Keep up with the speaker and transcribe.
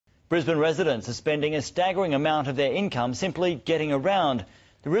Brisbane residents are spending a staggering amount of their income simply getting around.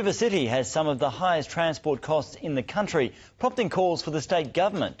 The River City has some of the highest transport costs in the country, prompting calls for the state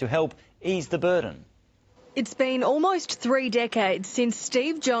government to help ease the burden. It's been almost 3 decades since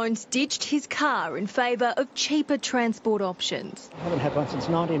Steve Jones ditched his car in favour of cheaper transport options. I haven't had one since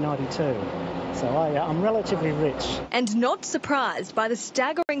 1992, so I'm relatively rich. And not surprised by the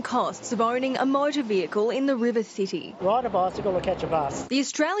staggering costs of owning a motor vehicle in the River City. Ride a bicycle or catch a bus. The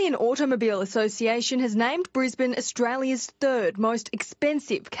Australian Automobile Association has named Brisbane Australia's third most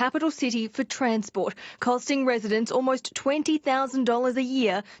expensive capital city for transport, costing residents almost $20,000 a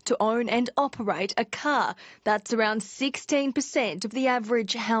year to own and operate a car. That's around 16% of the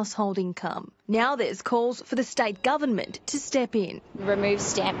average household income. Now there's calls for the state government to step in. Remove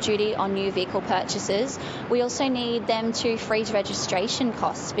stamp duty on new vehicle purchases. We also need them to freeze registration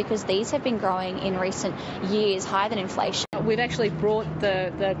costs because these have been growing in recent years, higher than inflation. We've actually brought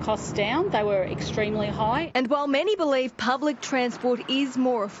the costs down. They were extremely high. And while many believe public transport is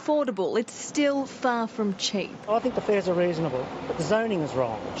more affordable, it's still far from cheap. I think the fares are reasonable, but the zoning is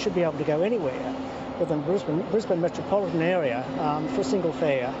wrong. It should be able to go anywhere within Brisbane metropolitan area for a single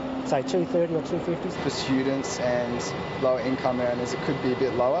fare, say $2.30 or $2.50. For students and lower income earners, it could be a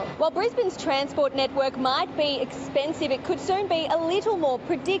bit lower. While Brisbane's transport network might be expensive, it could soon be a little more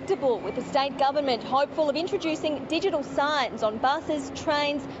predictable, with the state government hopeful of introducing digital signs on buses,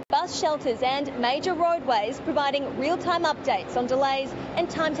 trains, bus shelters and major roadways, providing real-time updates on delays and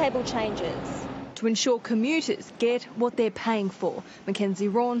timetable changes. To ensure commuters get what they're paying for. Mackenzie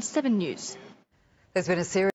Rawn, 7 News. There's been a series